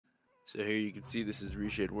So here you can see this is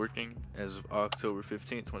ReShade working as of October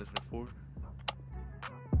 15th, 2024.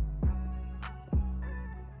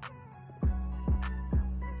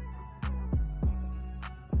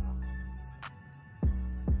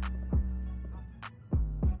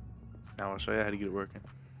 Now I'll show you how to get it working.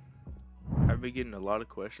 I've been getting a lot of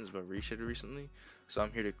questions about ReShade recently, so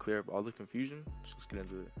I'm here to clear up all the confusion, so let's get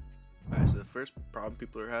into it. Alright, so the first problem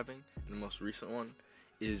people are having, and the most recent one,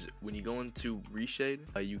 is when you go into ReShade,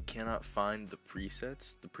 you cannot find the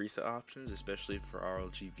presets, the preset options, especially for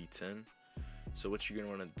RLG V10. So what you're going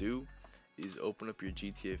to want to do is open up your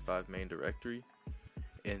GTA 5 main directory,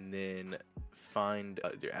 and then find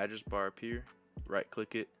your address bar up here, right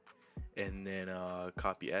click it, and then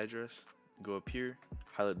copy address, go up here,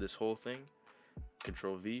 highlight this whole thing,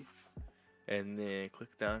 Control V, and then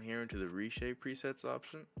click down here into the ReShade presets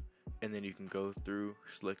option, and then you can go through,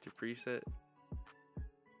 select your preset,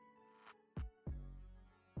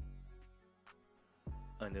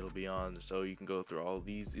 and it'll be on. So you can go through all of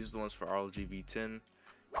these. These are the ones for RLG V10. You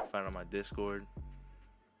can find on my Discord,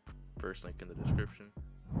 first link in the description.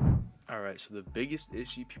 Alright, so the biggest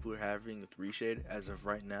issue people are having with ReShade as of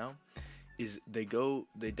right now is they download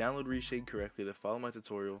ReShade correctly, they follow my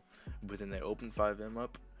tutorial, but then they open FiveM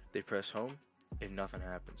up, they press home, and nothing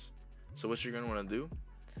happens. So what you're going to want to do,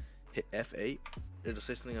 hit F8, it'll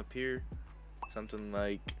say something up here, something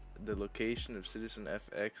like the location of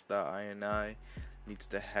citizenfx.ini needs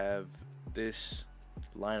to have this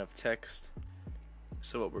line of text.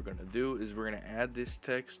 So what we're going to do is we're going to add this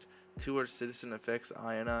text to our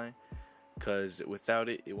citizenfx.ini, because without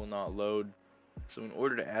it, it will not load. So in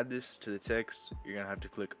order to add this to the text, you're going to have to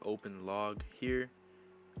click open log here.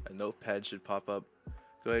 A notepad should pop up.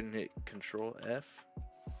 Go ahead and hit Control F,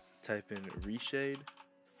 type in ReShade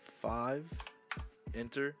 5,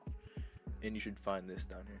 enter, and you should find this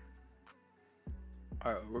down here.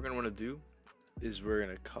 Alright, what we're going to want to do is we're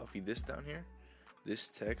going to copy this down here, this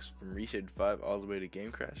text from ReShade 5 all the way to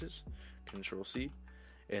game crashes, Control C,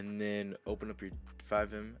 and then open up your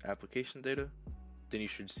FiveM application data. Then you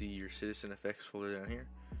should see your CitizenFX folder down here.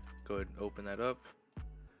 Go ahead and open that up.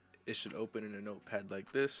 It should open in a notepad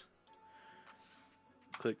like this.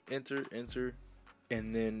 Click enter,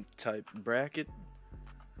 and then type bracket,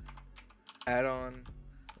 add-on,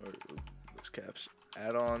 or those caps,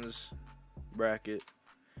 add-ons, bracket,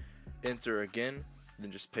 enter again,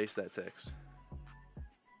 then just paste that text.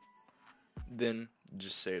 Then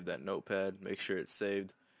just save that notepad, make sure it's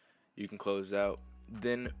saved. You can close out.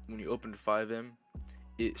 Then when you open FiveM,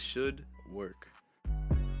 it should work.